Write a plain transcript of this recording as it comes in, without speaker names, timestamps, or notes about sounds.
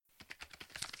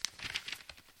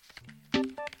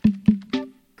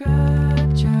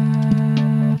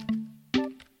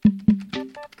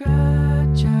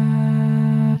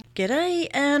G'day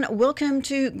and welcome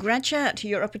to Grad Chat,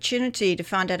 your opportunity to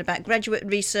find out about graduate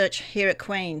research here at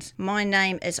Queen's. My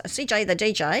name is CJ the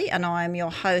DJ and I am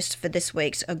your host for this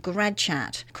week's Grad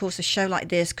Chat. Of course, a show like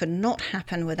this could not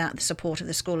happen without the support of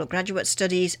the School of Graduate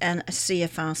Studies and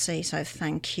CFRC, so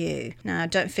thank you. Now,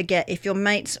 don't forget, if your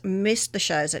mates missed the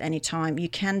shows at any time, you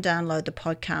can download the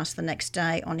podcast the next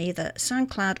day on either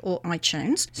SoundCloud or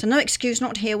iTunes. So no excuse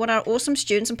not to hear what our awesome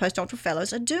students and postdoctoral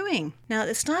fellows are doing. Now, at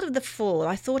the start of the fall,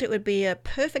 I thought it would be a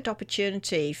perfect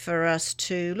opportunity for us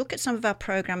to look at some of our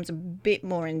programs a bit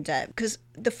more in depth, because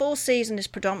the fall season is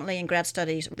predominantly in grad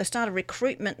studies, the start of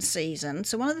recruitment season.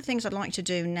 So one of the things I'd like to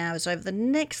do now is over the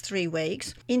next 3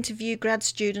 weeks, interview grad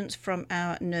students from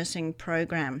our nursing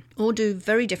program. All do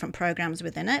very different programs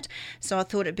within it. So I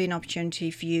thought it'd be an opportunity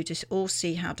for you to all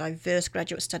see how diverse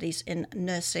graduate studies in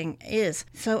nursing is.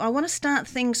 So I want to start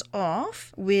things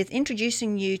off with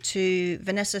introducing you to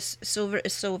Vanessa Silva.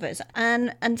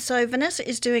 And so Vanessa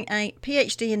is doing a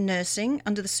PhD in nursing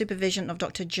under the supervision of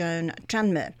Dr. Joan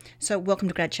Tranmere. So welcome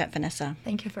to Grad Chat, Vanessa.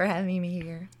 Thank you for having me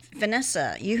here.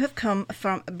 Vanessa, you have come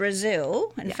from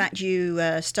Brazil. In fact, you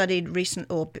studied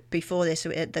before this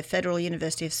at the Federal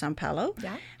University of São Paulo,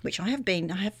 which I have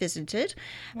visited.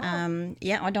 Wow. I know.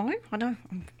 I'm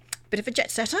a bit of a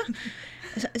jet setter.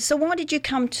 So why did you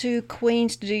come to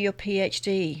Queen's to do your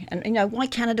PhD? And, why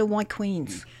Canada, why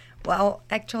Queen's? Well,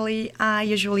 actually, I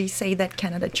usually say that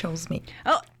Canada chose me.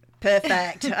 Oh,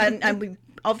 perfect. and we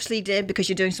obviously did, because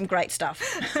you're doing some great stuff.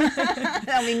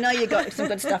 And we know you got some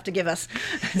good stuff to give us.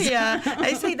 Yeah,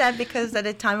 I say that because at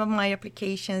the time of my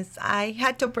applications, I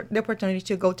had the opportunity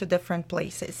to go to different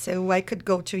places. So I could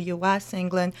go to U.S.,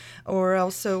 England, or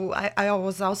also I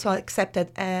was also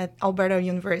accepted at Alberta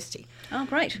University. Oh,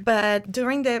 great. But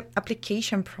during the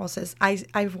application process,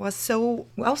 I was so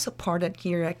well supported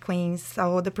here at Queen's.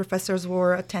 So the professors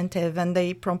were attentive and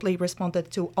they promptly responded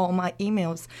to all my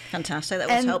emails. Fantastic. That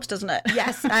always helps, doesn't it?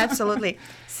 Yes, absolutely.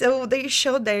 So they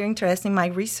showed their interest in my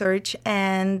research,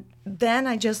 and then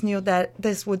I just knew that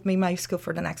this would be my school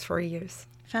for the next 4 years.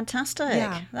 Fantastic.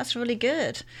 Yeah. That's really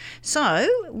good. So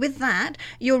with that,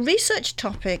 your research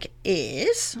topic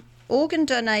is organ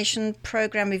donation,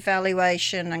 program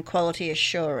evaluation and quality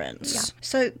assurance. Yeah.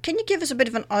 So can you give us a bit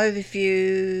of an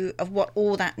overview of what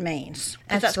all that means?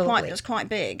 Absolutely. That's quite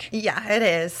big. Yeah, it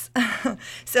is.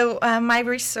 So my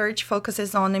research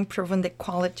focuses on improving the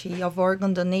quality of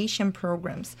organ donation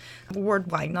programs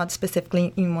worldwide, not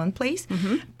specifically in one place.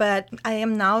 Mm-hmm. But I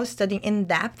am now studying in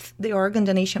depth the organ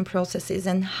donation processes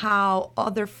and how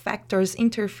other factors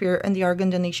interfere in the organ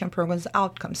donation program's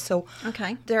outcomes. So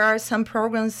there are some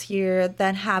programs here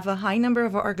that have a high number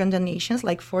of organ donations,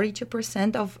 like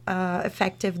 42% of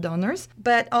effective donors,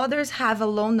 but others have a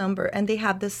low number and they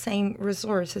have the same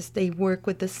resources. They work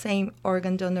with the same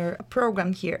organ donor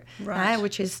program here,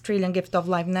 which is Trillion Gift of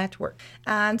Life Network.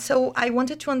 And so I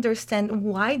wanted to understand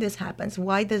why this happens,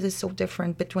 why this is so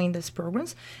different between these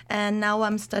programs. And now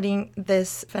I'm studying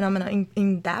this phenomenon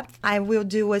in depth. I will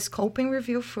do a scoping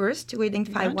review first to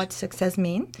identify what success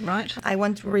means. Right. I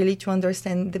want really to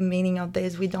understand the meaning of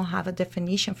this. We don't have a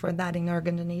definition for that in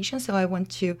organ donation, so I want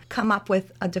to come up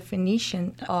with a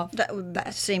definition of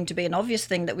that seemed to be an obvious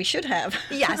thing that we should have.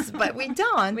 Yes, but we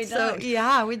don't. We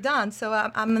don't. We don't. So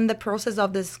I'm in the process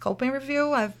of this scoping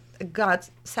review. I've got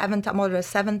more than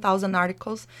 7,000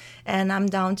 articles, and I'm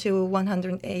down to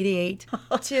 188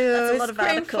 to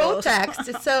screen full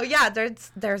text. So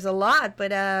there's a lot,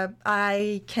 but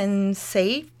I can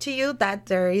say to you that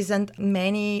there isn't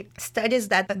many studies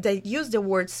that they use the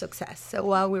word success.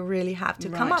 So we really have to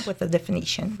come up with a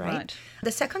definition, right?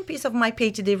 The second piece of my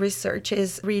PhD research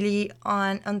is really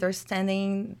on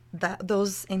understanding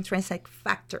those intrinsic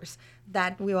factors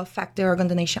that will affect the organ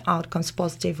donation outcomes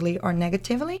positively or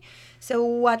negatively. So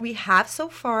what we have so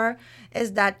far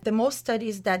is that the most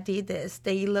studies that did this,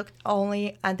 they looked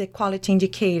only at the quality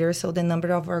indicators, so the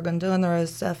number of organ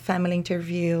donors, family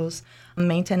interviews,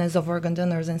 maintenance of organ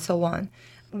donors, and so on.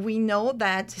 We know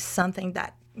that is something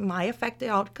that might affect the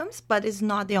outcomes, but it's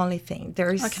not the only thing.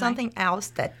 There is something else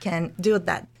that can do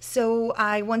that. So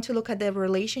I want to look at the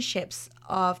relationships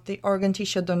of the organ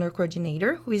tissue donor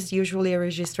coordinator, who is usually a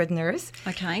registered nurse,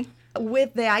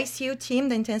 with the ICU team,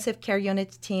 the intensive care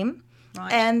unit team,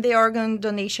 and the organ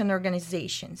donation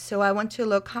organization. So I want to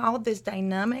look how this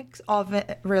dynamics of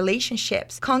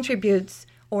relationships contributes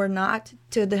or not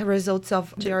to the results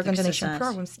of the organ donation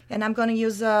programs. And I'm going to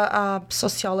use a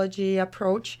sociology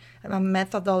approach, a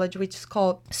methodology which is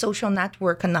called social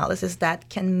network analysis that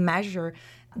can measure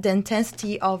the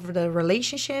intensity of the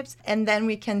relationships, and then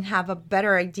we can have a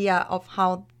better idea of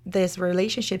how these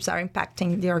relationships are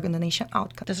impacting the organ donation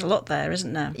outcome. There's a lot there,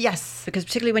 isn't there? Yes. Because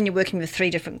particularly when you're working with 3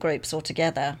 different groups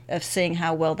altogether, of seeing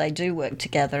how well they do work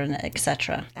together and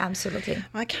etc. Absolutely.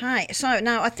 Okay, so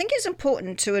now I think it's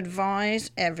important to advise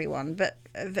everyone, but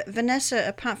Vanessa,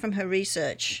 apart from her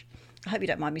research, I hope you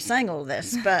don't mind me saying all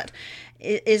this, but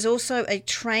is also a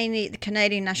trainee at the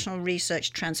Canadian National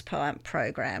Research Transplant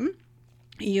Program.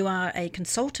 You are a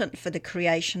consultant for the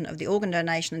creation of the organ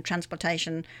donation and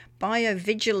transplantation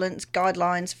biovigilance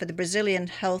guidelines for the Brazilian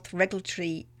Health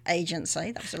Regulatory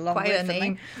Agency. That's a long word for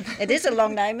me. It is a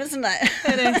long name, isn't it?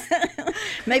 It is.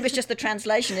 Maybe it's just the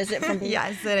translation, is it? From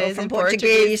yes, it is. From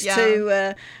Portuguese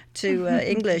to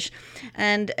English.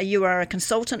 And you are a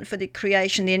consultant for the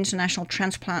creation of the International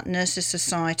Transplant Nurses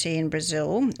Society in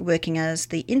Brazil, working as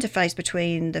the interface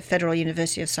between the Federal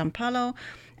University of São Paulo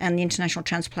and the International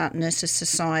Transplant Nurses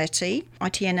Society,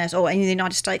 ITNS, in the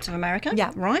United States of America.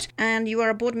 Yeah. Right. And you are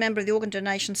a board member of the Organ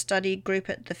Donation Study Group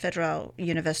at the Federal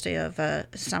University of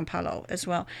São Paulo as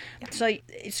well. Yeah. So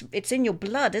it's in your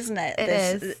blood, isn't it? It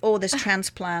is. All this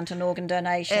transplant and organ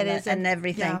donation and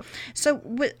everything. Yeah. So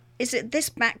is it this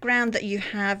background that you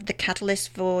have the catalyst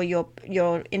for your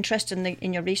interest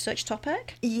in your research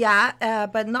topic? Yeah,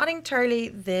 but not entirely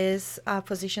these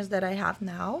positions that I have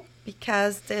now,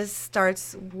 because this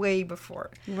starts way before.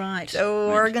 Right.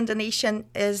 So organ donation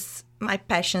is my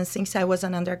passion since I was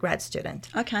an undergrad student.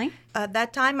 Okay. At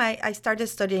that time, I started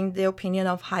studying the opinion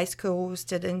of high school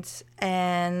students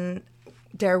and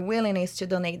their willingness to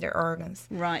donate their organs.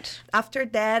 Right. After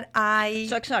that,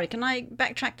 Sorry, can I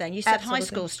backtrack then? You said Absolutely. high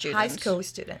school students. High school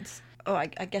students. Oh, I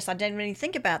guess I didn't really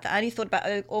think about that. I only thought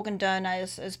about organ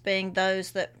donors as being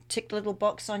those that tick the little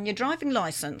box on your driving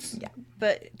license. Yeah.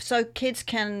 But so kids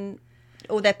can,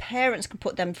 or their parents can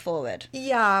put them forward.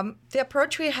 Yeah, the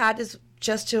approach we had is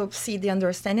just to see the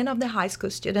understanding of the high school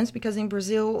students, because in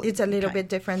Brazil it's a little bit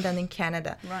different than in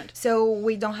Canada. Right. So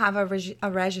we don't have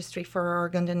a registry for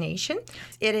organ donation.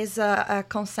 It is a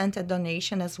consented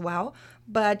donation as well,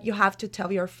 but you have to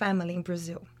tell your family in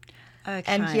Brazil. Okay.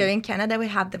 And here in Canada we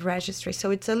have the registry,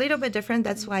 so it's a little bit different.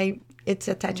 That's why it's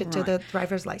attached to the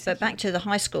driver's license. But back to the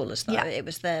high schoolers, though, Yeah. it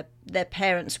was their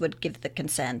parents would give the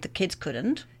consent. The kids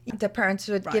couldn't. The parents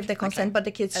would give the consent, okay. but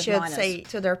the kids As should minors. say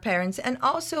to their parents. And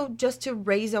also just to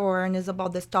raise awareness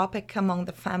about this topic among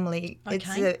the family. Okay.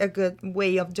 It's a good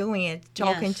way of doing it,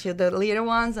 talking Yes. to the little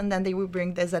ones, and then they will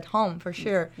bring this at home for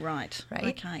sure. Right. Right?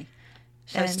 Okay.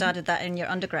 So started that in your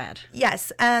undergrad.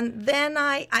 Yes, and then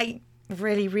I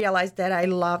really realized that I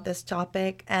love this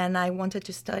topic and I wanted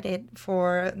to study it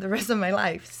for the rest of my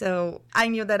life. So I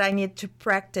knew that I need to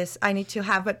practice. I need to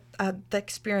have the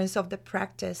experience of the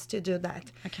practice to do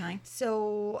that. Okay.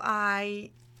 So I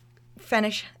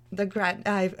finished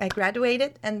I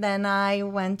graduated, and then I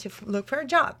went to look for a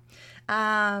job.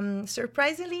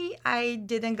 Surprisingly, I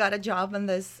didn't got a job in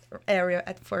this area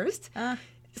at first.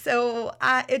 So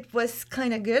it was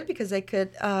kind of good because I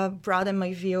could broaden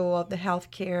my view of the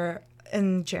healthcare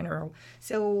in general.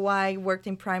 So I worked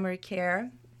in primary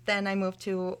care, then I moved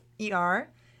to ER,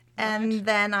 and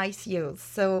then ICU.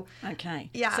 So okay.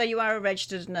 Yeah. So you are a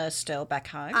registered nurse still back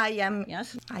home? I am.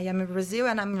 Yes. I am in Brazil,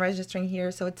 and I'm registering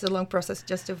here. So it's a long process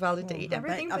just to validate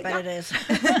everything. I bet it is.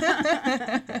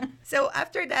 So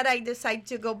after that, I decided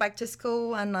to go back to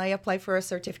school, and I applied for a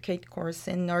certificate course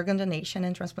in organ donation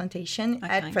and transplantation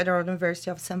at Federal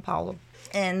University of São Paulo.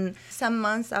 And some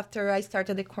months after I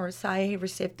started the course, I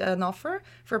received an offer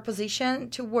for a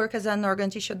position to work as an organ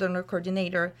tissue donor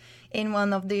coordinator in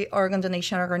one of the organ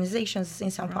donation organizations in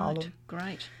São Paulo.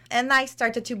 Great. And I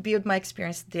started to build my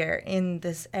experience there in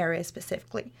this area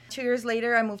specifically. 2 years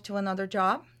later, I moved to another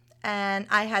job. And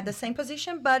I had the same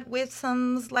position, but with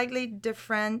some slightly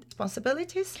different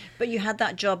responsibilities. But you had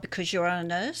that job because you were a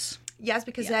nurse? Yes,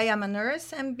 because I am a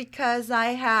nurse and because I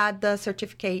had the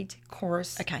certificate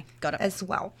course got it. as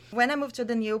well. When I moved to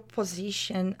the new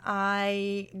position,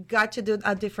 I got to do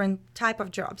a different type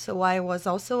of job. So I was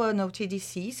also an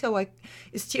OTDC, so I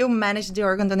still managed the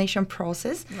organ donation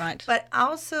process. Right. But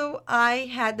also I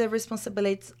had the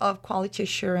responsibilities of quality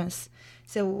assurance.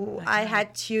 So I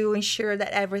had to ensure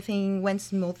that everything went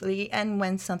smoothly, and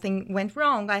when something went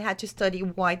wrong, I had to study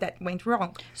why that went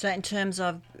wrong. So in terms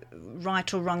of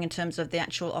right or wrong, in terms of the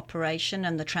actual operation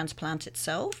and the transplant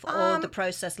itself, or the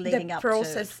process leading up to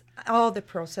it? All the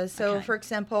process. So, for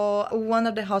example, one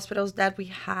of the hospitals that we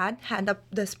had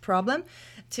this problem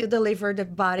to deliver the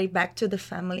body back to the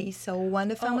family. So when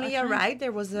the family arrived,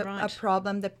 there was a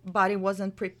problem. The body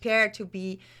wasn't prepared to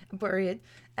be buried.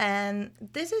 And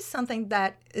this is something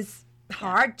that is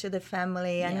hard to the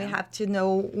family, and we have to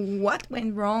know what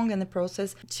went wrong in the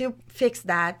process to fix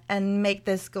that and make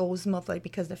this go smoothly,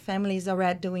 because the family is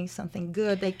already doing something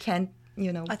good. They can't,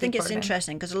 I think it's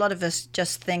interesting because a lot of us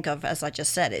just think of, as I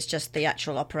just said, it's just the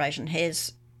actual operation.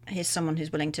 Here's someone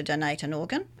who's willing to donate an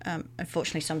organ.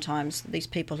 Unfortunately, sometimes these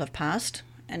people have passed,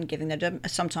 and giving them,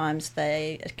 sometimes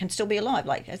they can still be alive,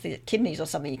 like as the kidneys or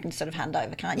something you can sort of hand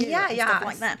over, can't you? Stuff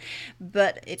like that.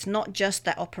 But it's not just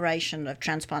that operation of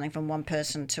transplanting from one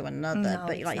person to another,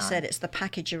 but like you said, it's the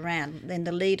package around, then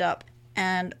the lead up.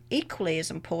 And equally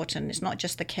as important, it's not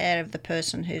just the care of the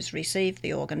person who's received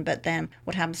the organ, but then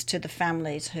what happens to the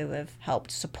families who have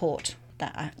helped support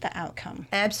that outcome.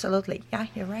 Absolutely. Yeah,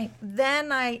 you're right.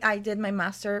 Then I did my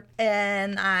master,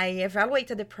 and I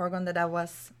evaluated the program that I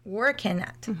was working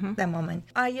at that moment.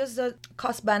 I used a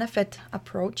cost-benefit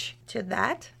approach to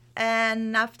that.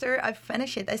 And after I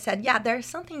finished it, I said, there's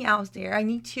something else there. I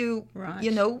need to,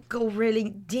 go really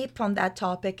deep on that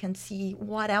topic and see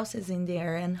what else is in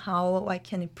there and how I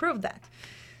can improve that.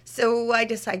 So I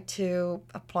decided to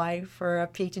apply for a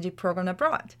PhD program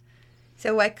abroad,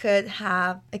 so I could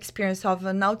have experience of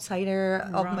an outsider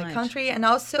of my country, and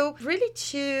also really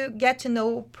to get to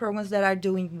know programs that are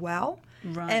doing well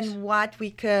and what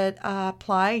we could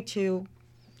apply to,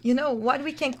 what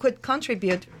we could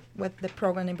contribute with the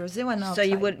program in Brazil and outside. So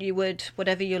you would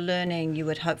whatever you're learning, you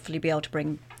would hopefully be able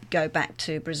to go back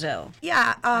to Brazil.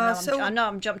 Yeah. I know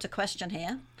I'm jumped a question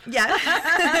here.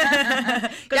 Yeah.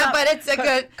 But it's a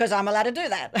good... Because I'm allowed to do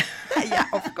that. Yeah,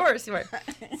 of course you are.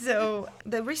 So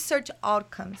the research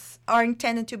outcomes are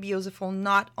intended to be useful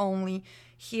not only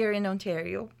here in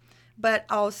Ontario, but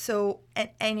also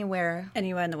anywhere in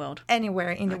the world.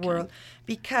 Anywhere in the world,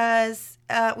 because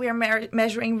we are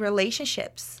measuring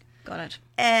relationships. Got it.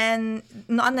 And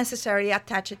not necessarily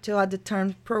attached to a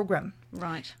determined program.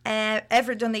 Right.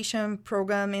 Every donation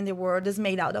program in the world is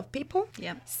made out of people.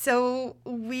 Yeah. So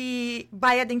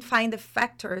by identifying the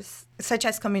factors such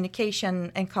as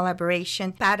communication and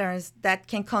collaboration patterns that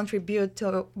can contribute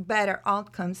to better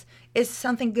outcomes, is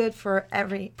something good for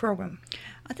every program.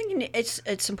 I think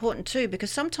it's important too, because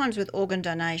sometimes with organ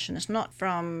donation, it's not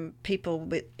from people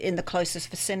in the closest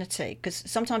vicinity, because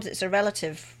sometimes it's a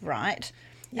relative, right?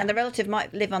 Yeah. And the relative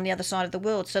might live on the other side of the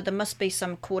world, so there must be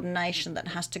some coordination that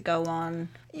has to go on.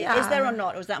 Yeah. Is there or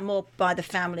not? Or is that more by the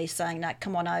family saying, no,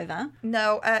 come on over?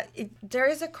 No, there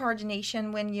is a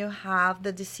coordination when you have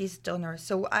the deceased donor.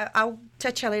 So I'll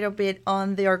touch a little bit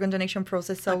on the organ donation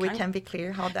process so we can be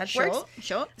clear how that works.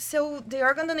 Sure. So the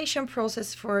organ donation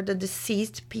process for the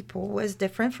deceased people is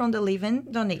different from the living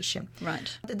donation.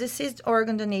 Right. The deceased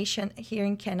organ donation here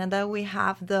in Canada, we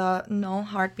have the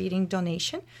non-heart beating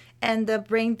donation and the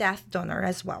brain death donor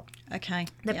as well. Okay.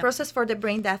 The process for the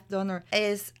brain death donor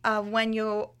is when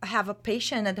you have a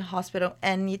patient at the hospital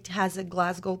and it has a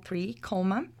Glasgow 3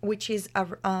 coma, which is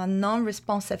a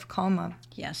non-responsive coma.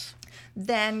 Yes.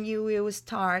 Then you will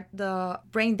start the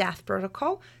brain death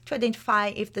protocol to identify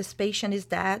if this patient is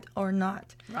dead or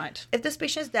not. Right. If this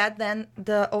patient is dead, then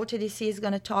the OTDC is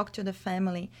going to talk to the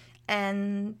family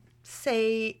and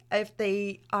say if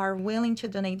they are willing to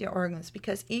donate their organs,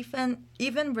 because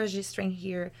even registering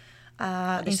here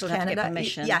in Canada,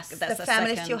 yes, the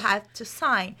family still have to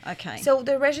sign. Okay. So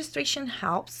the registration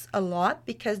helps a lot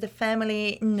because the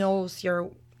family knows your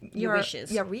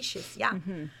wishes. Your wishes, yeah.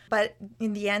 Mm-hmm. But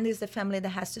in the end, it's the family that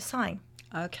has to sign.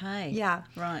 Okay. Yeah.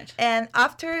 Right. And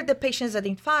after the patient is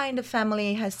identified, the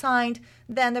family has signed,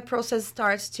 then the process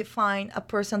starts to find a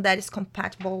person that is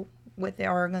compatible with the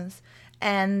organs.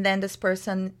 And then this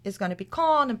person is going to be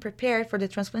called and prepared for the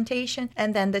transplantation.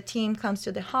 And then the team comes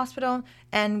to the hospital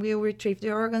and will retrieve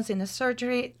the organs in the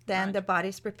surgery. Then the body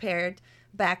is prepared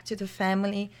back to the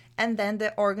family. And then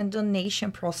the organ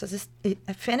donation process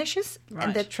finishes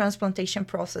and the transplantation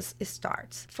process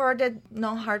starts. For the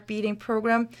non-heart beating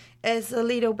program, it's a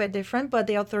little bit different, but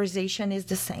the authorization is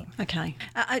the same. Okay.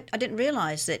 I didn't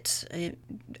realize that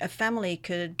a family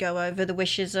could go over the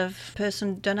wishes of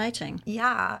person donating.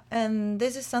 Yeah, and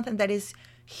this is something that is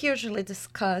hugely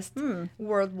discussed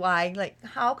worldwide. Like,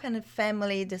 how can a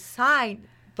family decide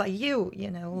by you,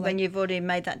 like, when you've already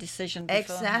made that decision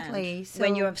beforehand. Exactly. So,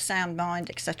 when you have sound mind,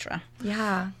 etc.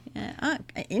 Yeah. Oh,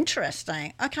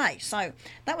 interesting. Okay, so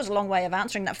that was a long way of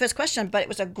answering that first question, but it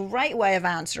was a great way of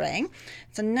answering.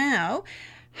 So now,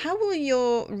 how will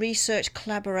your research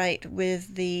collaborate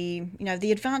with the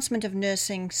advancement of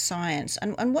nursing science,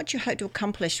 and what do you hope to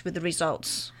accomplish with the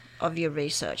results of your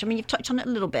research? I mean, you've touched on it a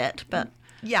little bit, but...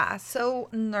 Yeah, so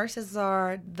nurses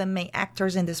are the main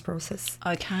actors in this process.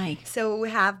 Okay. So we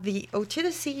have the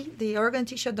OTDC, the Organ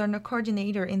Tissue Donor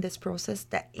Coordinator in this process,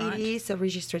 that it is a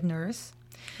registered nurse.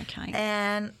 Okay.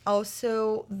 And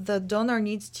also the donor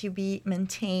needs to be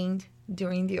maintained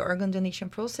during the organ donation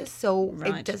process, so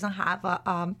it doesn't have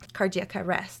a cardiac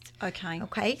arrest. Okay.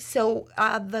 Okay, so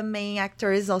the main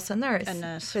actor is also a nurse. A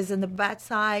nurse. Who's in the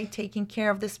bedside, taking care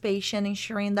of this patient,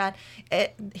 ensuring that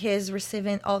he is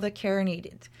receiving all the care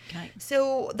needed. Okay.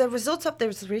 So the results of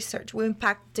this research will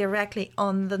impact directly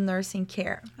on the nursing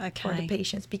care for the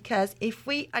patients, because if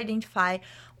we identify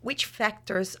which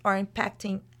factors are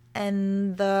impacting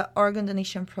in the organ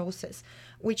donation process,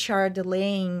 which are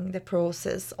delaying the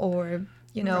process or,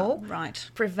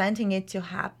 preventing it to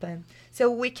happen.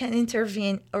 So we can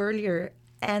intervene earlier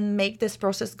and make this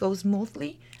process go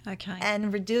smoothly. Okay.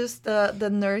 And reduce the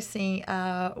nursing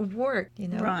work,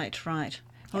 Right.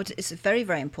 Oh, it's very,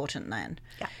 very important then.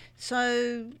 Yeah.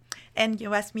 So... And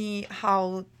you asked me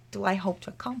how do I hope to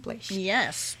accomplish?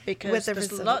 Yes, because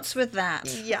there's lots with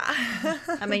that. Yeah.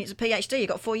 I mean, it's a PhD. You've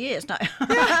got 4 years now.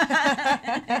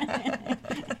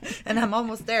 And I'm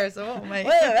almost there, so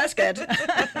well, that's good.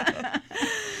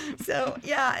 So,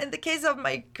 in the case of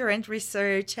my current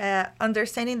research,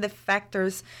 understanding the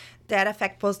factors that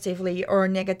affect positively or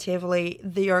negatively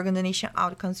the organ donation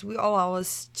outcomes will allow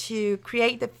us to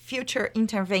create the future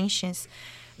interventions,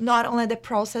 not only at the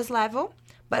process level,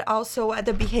 but also at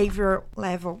the behavior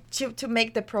level to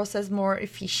make the process more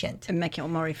efficient. And make it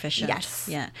more efficient. Yes.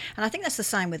 Yeah. And I think that's the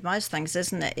same with most things,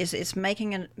 isn't it? It's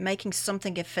making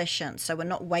something efficient, so we're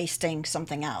not wasting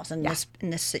something else. And in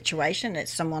this situation,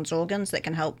 it's someone's organs that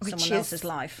can help someone else's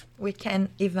life. We can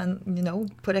even,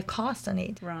 put a cost on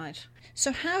it. Right.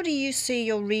 So how do you see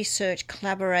your research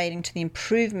collaborating to the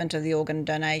improvement of the organ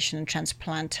donation and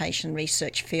transplantation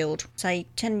research field, say,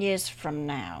 10 years from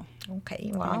now?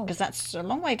 Okay, wow. Because that's a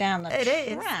long way down the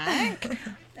track.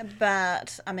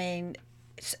 But, I mean,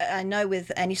 I know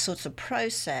with any sorts of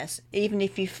process, even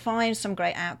if you find some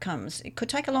great outcomes, it could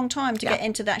take a long time to get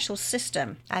into the actual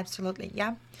system. Absolutely,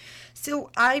 yeah. So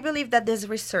I believe that this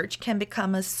research can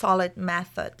become a solid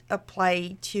method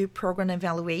applied to program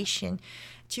evaluation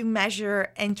to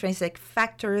measure intrinsic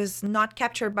factors not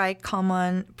captured by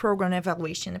common program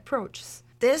evaluation approaches.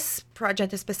 This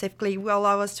project specifically will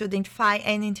allow us to identify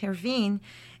and intervene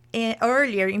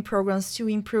earlier in programs to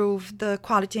improve the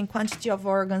quality and quantity of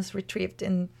organs retrieved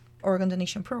in organ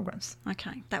donation programs.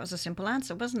 Okay, that was a simple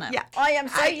answer, wasn't it? Yeah. I am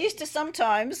so used to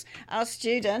sometimes our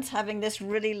students having this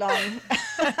really long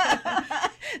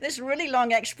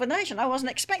explanation. I wasn't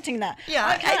expecting that.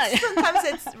 Yeah, okay. Sometimes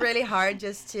it's really hard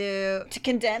just to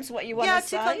condense what you want to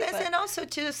say. Yeah, to condense and also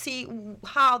to see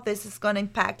how this is going to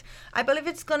impact. I believe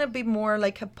it's going to be more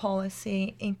like a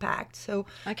policy impact. So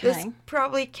this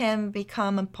probably can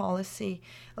become a policy,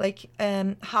 like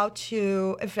how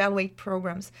to evaluate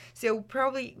programs. So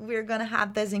probably we're going to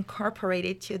have this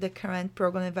incorporated to the current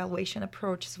program evaluation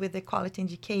approaches with the quality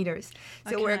indicators.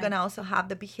 So we're going to also have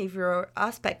the behavioral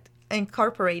aspect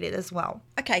incorporated as well.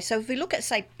 Okay, so if we look at,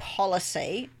 say,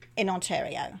 policy in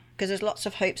Ontario, because there's lots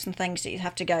of hoops and things that you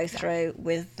have to go through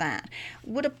with that.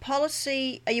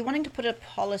 Are you wanting to put a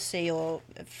policy or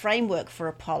a framework for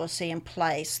a policy in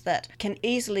place that can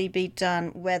easily be done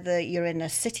whether you're in a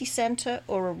city centre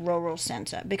or a rural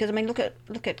centre? Because, I mean, look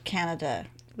at Canada.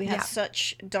 We have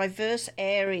such diverse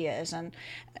areas,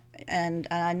 and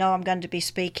I know I'm going to be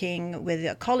speaking with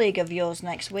a colleague of yours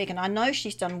next week, and I know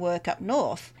she's done work up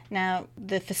north. Now,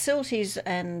 the facilities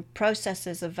and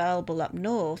processes available up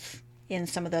north in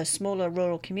some of those smaller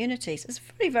rural communities is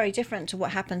very, very different to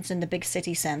what happens in the big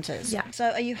city centres. Yeah. So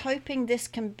are you hoping this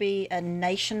can be a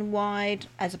nationwide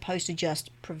as opposed to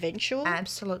just provincial?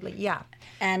 Absolutely, yeah.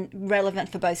 And relevant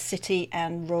for both city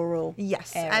and rural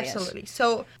areas? Absolutely.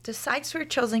 So the sites we're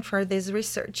choosing for this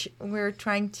research, we're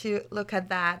trying to look at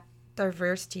that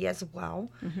diversity as well.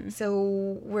 Mm-hmm.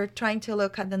 So we're trying to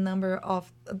look at the number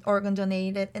of organ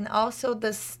donated and also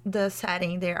the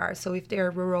setting they are, so if they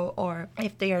are rural or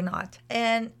if they are not.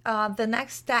 And the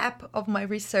next step of my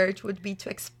research would be to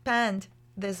expand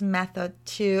this method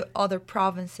to other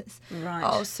provinces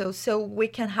also, so we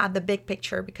can have the big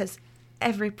picture, because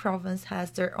every province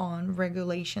has their own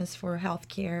regulations for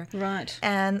healthcare. Right.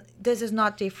 And this is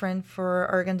not different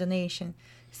for organ donation.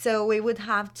 So we would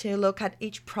have to look at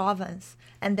each province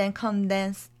and then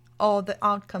condense all the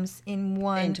outcomes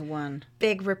into one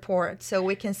big report. So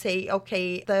we can say,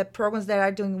 okay, the programs that are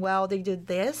doing well, they do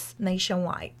this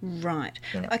nationwide. Right.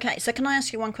 Okay, so can I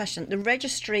ask you one question? The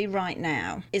registry right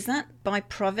now, is that by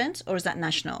province or is that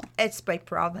national? It's by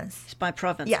province. It's by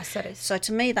province? Yes, it is. So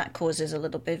to me, that causes a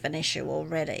little bit of an issue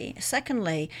already.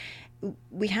 Secondly,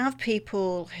 we have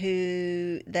people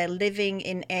who they're living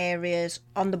in areas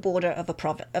on the border of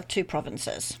of two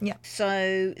provinces. Yeah.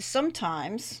 So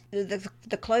sometimes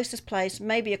the closest place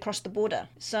may be across the border.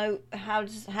 So how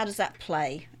does that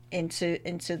play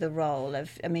into the role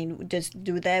of? I mean,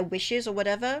 do their wishes or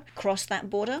whatever cross that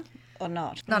border? Or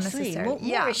not? Not necessarily.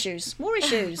 More issues. More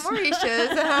issues. More issues.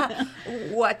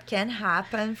 What can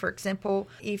happen, for example,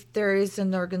 if there is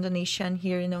an organ donation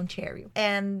here in Ontario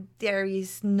and there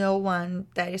is no one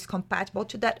that is compatible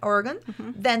to that organ,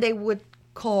 then they would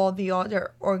call the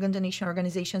other organ donation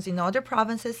organizations in other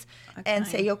provinces and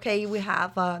say, okay, we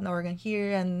have an organ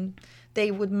here, and they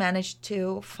would manage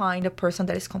to find a person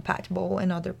that is compatible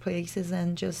in other places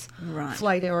and just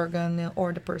fly the organ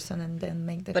or the person and then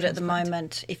make the transplant. At the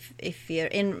moment,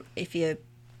 if you're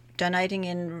donating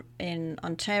in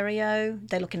Ontario,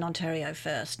 they look in Ontario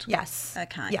first. Yes.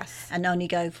 Okay. Yes. And only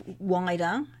go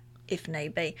wider if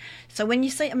need be. So when you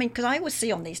see, I mean, because I always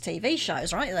see on these TV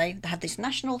shows, right, they have this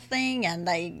national thing and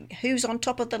who's on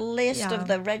top of the list of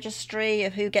the registry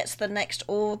of who gets the next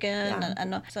organ,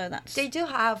 and so that's... They do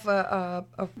have a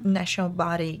national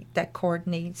body that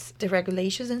coordinates the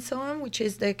regulations and so on, which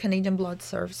is the Canadian Blood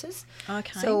Services.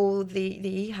 Okay. So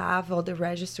they have all the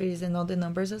registries and all the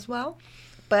numbers as well,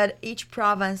 but each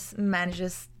province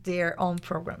manages their own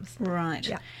programs. Right.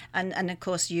 Yeah. And of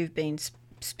course you've been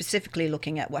specifically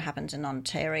looking at what happens in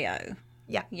Ontario.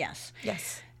 Yeah. Yes.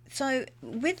 Yes. So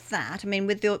with that, I mean,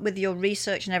 with your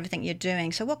research and everything you're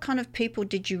doing, so what kind of people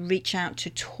did you reach out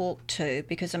to talk to?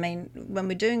 Because, I mean, when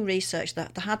we're doing research, the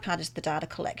hard part is the data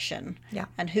collection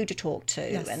and who to talk to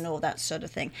and all that sort of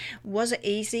thing. Was it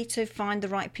easy to find the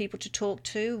right people to talk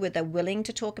to? Were they willing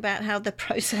to talk about how the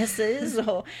process is?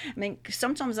 Or, I mean,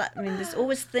 sometimes there's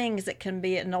always things that can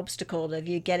be an obstacle of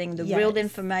you getting the real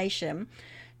information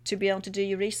to be able to do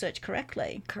your research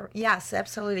correctly. Yes,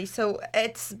 absolutely. So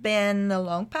it's been a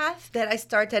long path that I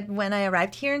started when I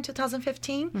arrived here in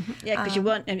 2015. Yeah, because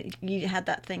you had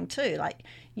that thing too, like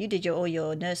you did all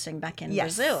your nursing back in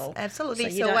Brazil. Absolutely.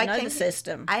 So you don't know the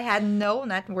system. I had no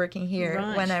networking here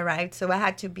when I arrived, so I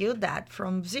had to build that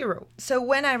from zero. So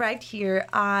when I arrived here,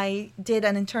 I did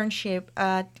an internship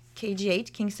at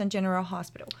KG8, Kingston General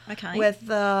Hospital, with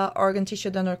the organ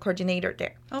tissue donor coordinator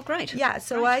there. Oh, great. Yeah,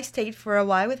 so I stayed for a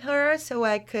while with her so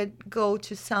I could go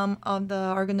to some of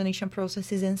the organ donation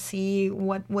processes and see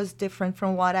what was different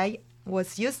from what I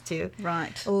was used to.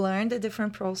 Right. Learn the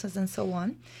different process and so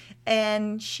on.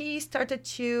 And she started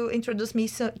to introduce me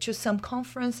to some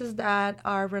conferences that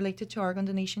are related to organ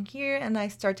donation here, and I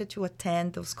started to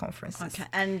attend those conferences. Okay,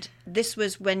 and this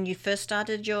was when you first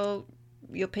started your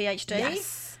PhD?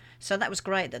 Yes. So that was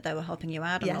great that they were helping you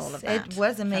out on all of that. Yes, it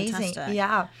was amazing. Fantastic.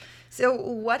 Yeah. So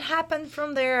what happened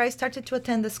from there, I started to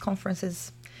attend these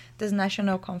conferences, these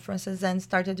national conferences, and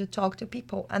started to talk to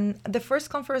people. And the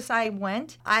first conference I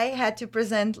went, I had to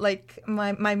present like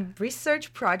my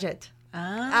research project.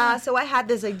 So I had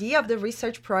this idea of the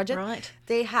research project. Right.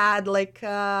 They had like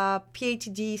a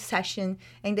PhD session,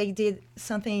 and they did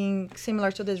something similar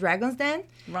to the Dragon's Den.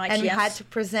 Right. And we had to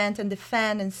present and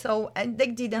defend, and they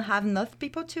didn't have enough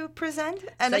people to present.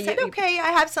 And so I said, okay,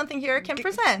 I have something here I can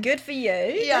present. Good for you.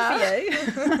 Yeah. Good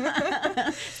for you.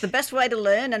 It's the best way to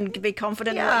learn and be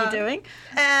confident in what you're doing.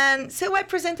 And so I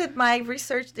presented my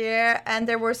research there, and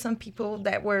there were some people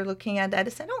that were looking at that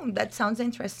and said, oh, that sounds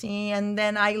interesting. And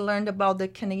then I learned about the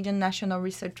Canadian National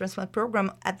Research Transplant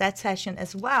Program at that session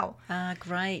as well.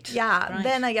 Great. Yeah. Great.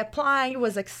 Then I applied,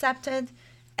 was accepted,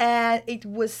 and it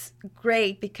was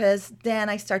great because then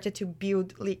I started to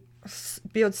build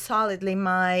solidly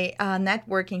my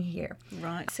networking here.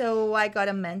 Right. So I got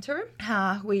a mentor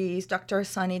who is Dr.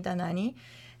 Sunny Danani.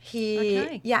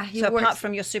 He so apart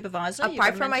from your supervisor,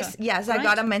 apart from I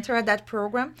got a mentor at that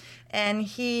program, and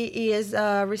he is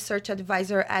a research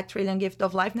advisor at Trillion Gift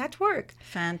of Life Network.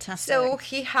 Fantastic. So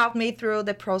he helped me through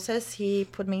the process. He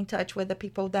put me in touch with the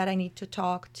people that I need to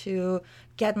talk to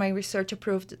get my research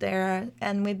approved there,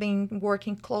 and we've been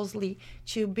working closely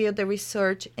to build the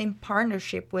research in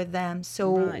partnership with them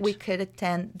so we could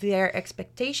attend their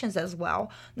expectations as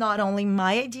well. Not only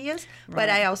my ideas, but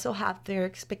I also have their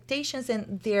expectations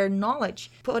and their knowledge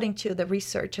put into the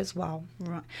research as well.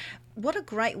 Right. What a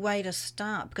great way to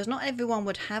start, because not everyone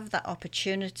would have that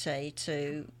opportunity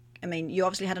to... I mean, you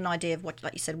obviously had an idea of what,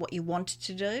 like you said, what you wanted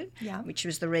to do, which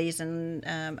was the reason,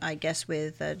 I guess,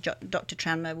 with Dr.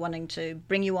 Tranmer wanting to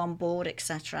bring you on board,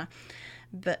 etc.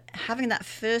 But having that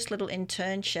first little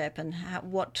internship and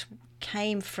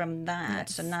came from that.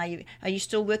 Yes. So now are you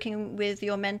still working with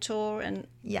your mentor? And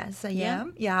Yes, I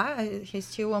am. Yeah, he's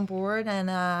still on board, and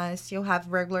I still have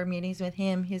regular meetings with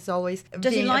him. He's always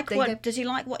does he like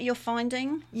updated. what you're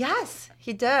finding? Yes,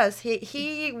 he does.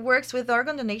 He works with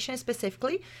organ donation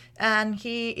specifically, and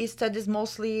he studies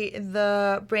mostly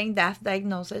the brain death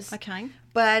diagnosis. Okay.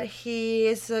 But he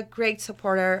is a great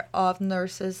supporter of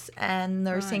nurses and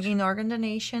nursing Right. in organ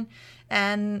donation.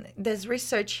 And this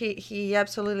research he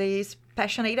absolutely is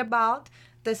passionate about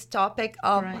this topic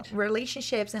of Right.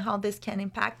 relationships and how this can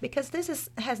impact, because this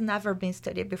has never been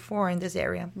studied before in this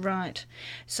area. Right.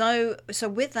 So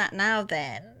with that now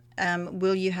then,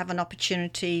 will you have an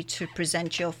opportunity to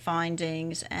present your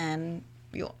findings and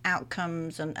your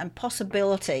outcomes and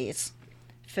possibilities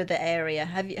for the area?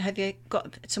 Have you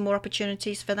got some more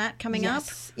opportunities for that coming up?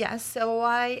 Yes. So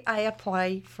I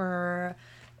apply for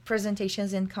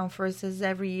presentations in conferences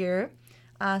every year.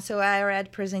 So I already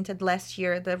presented last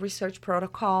year the research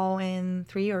protocol in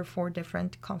 3 or 4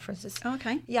 different conferences.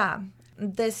 Okay. Yeah.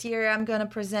 This year I'm going to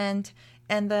present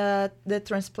in the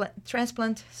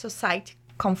Transplant Society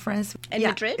conference. In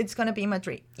Madrid? It's going to be in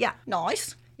Madrid. Yeah.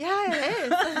 Nice. Yeah, it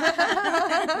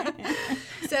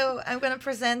is. So I'm going to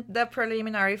present the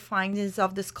preliminary findings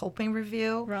of the scoping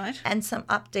review. Right. And some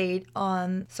update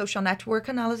on social network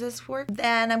analysis work.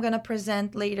 Then I'm going to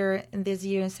present later in this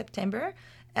year in September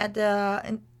at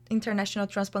the International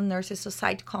Transplant Nurses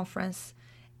Society conference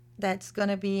that's going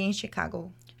to be in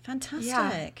Chicago. Fantastic.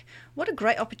 Yeah. What a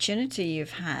great opportunity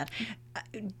you've had.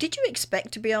 Did you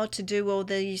expect to be able to do all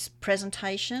these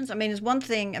presentations? I mean, there's one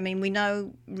thing, we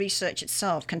know research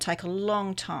itself can take a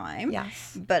long time.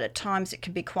 Yes. But at times it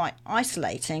can be quite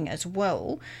isolating as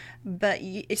well. But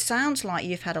it sounds like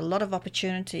you've had a lot of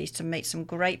opportunities to meet some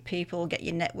great people, get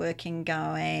your networking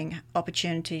going,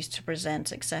 opportunities to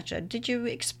present, etc. Did you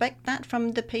expect that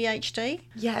from the PhD?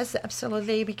 Yes,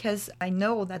 absolutely, because I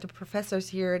know that the professors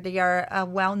here, they are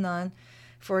well known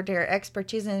for their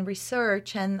expertise in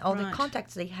research and all the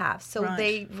contacts they have. So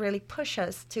they really push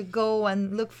us to go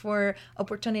and look for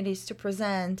opportunities to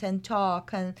present and talk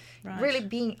and really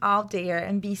being out there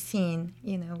and be seen,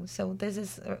 So this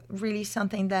is really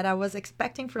something that I was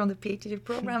expecting from the PhD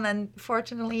program. And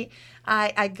fortunately,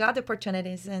 I got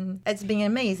opportunities, and it's been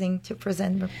amazing to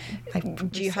present.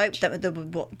 Do you hope that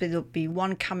there'll be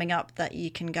one coming up that you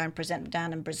can go and present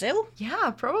down in Brazil? Yeah,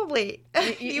 probably.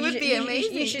 It would be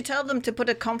amazing. You should tell them to put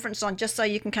a conference on just so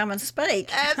you can come and speak.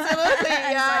 Absolutely,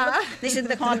 yeah. So, these are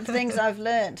the kind of things I've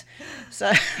learned.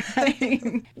 So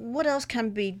what else can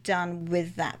be done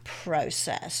with that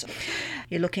process?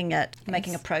 You're looking at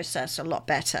making a process a lot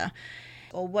better.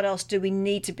 Or what else do we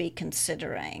need to be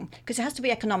considering? Because it has to be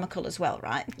economical as well,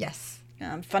 right? Yes.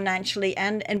 Financially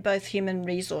and in both human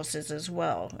resources as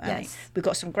well. Yes. We've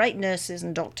got some great nurses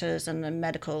and doctors and the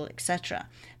medical, etc.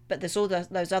 But there's all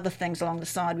those other things along the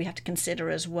side we have to consider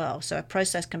as well. So a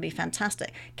process can be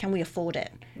fantastic. Can we afford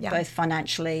it, both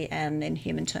financially and in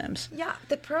human terms? Yeah,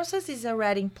 the process is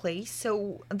already in place.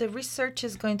 So the research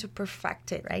is going to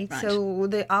perfect it, right? So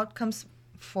the outcomes,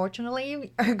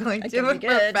 fortunately, are going to work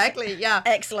perfectly. Yeah.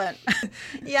 Excellent.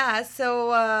 Yeah,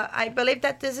 so I believe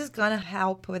that this is going to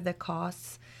help with the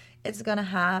costs. It's going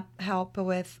to help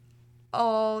with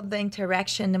all the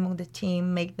interaction among the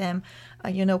team, make them,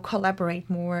 collaborate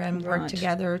more and work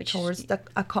together towards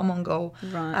a common goal.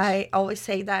 Right. I always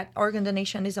say that organ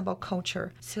donation is about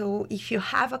culture. So if you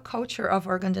have a culture of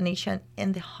organ donation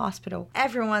in the hospital,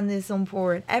 everyone is on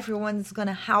board. Everyone's going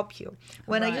to help you.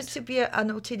 When I used to be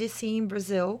an OTDC in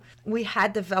Brazil, we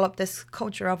had developed this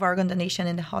culture of organ donation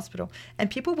in the hospital. And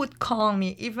people would call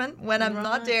me, even when I'm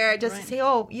not there, just to say,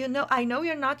 oh, I know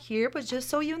you're not here, but just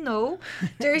so you know,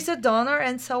 there is a donor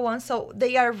and so on. So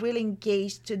they are really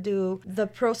engaged to do the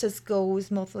process go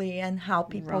smoothly and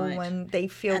help people when they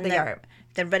feel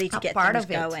they're ready to get things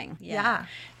going. Yeah.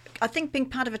 I think being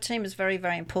part of a team is very,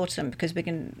 very important because we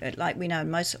can, like we know in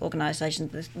most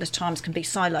organisations, there's times can be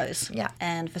silos. Yeah.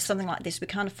 And for something like this, we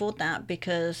can't afford that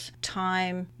because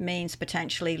time means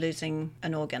potentially losing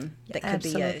an organ that could be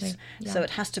used. Yeah. So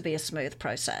it has to be a smooth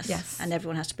process. Yes. And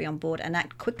everyone has to be on board and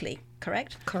act quickly.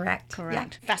 Correct? Correct. Yeah.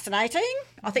 Fascinating.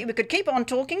 I think we could keep on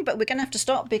talking, but we're going to have to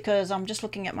stop because I'm just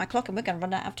looking at my clock and we're going to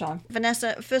run out of time.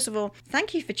 Vanessa, first of all,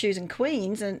 thank you for choosing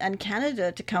Queen's and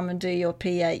Canada to come and do your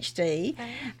PhD.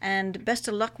 And best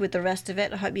of luck with the rest of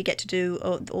it. I hope you get to do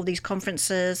all these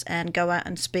conferences and go out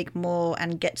and speak more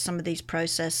and get some of these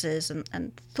processes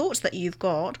and thoughts that you've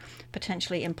got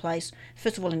potentially in place,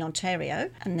 first of all in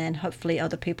Ontario, and then hopefully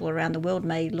other people around the world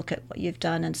may look at what you've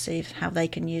done and see how they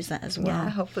can use that as well. Yeah,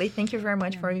 hopefully. Thank you very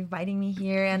much for inviting me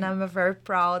here, and I'm a very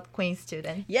proud Queen's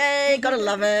student. Yay, gotta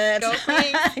love it. Go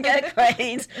Queens. Go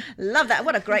Queens. Love that.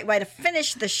 What a great way to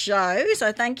finish the show.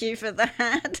 So thank you for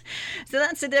that. So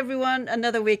that's it, everyone.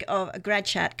 Another week of Grad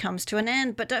Chat comes to an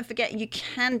end, but don't forget you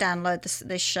can download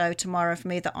this show tomorrow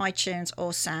from either iTunes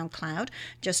or SoundCloud.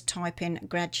 Just type in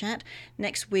Grad Chat.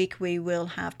 Next week we will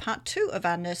have part 2 of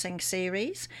our nursing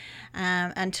series.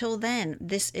 Until then,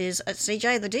 this is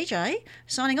CJ the DJ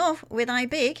signing off with a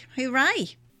big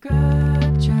hooray.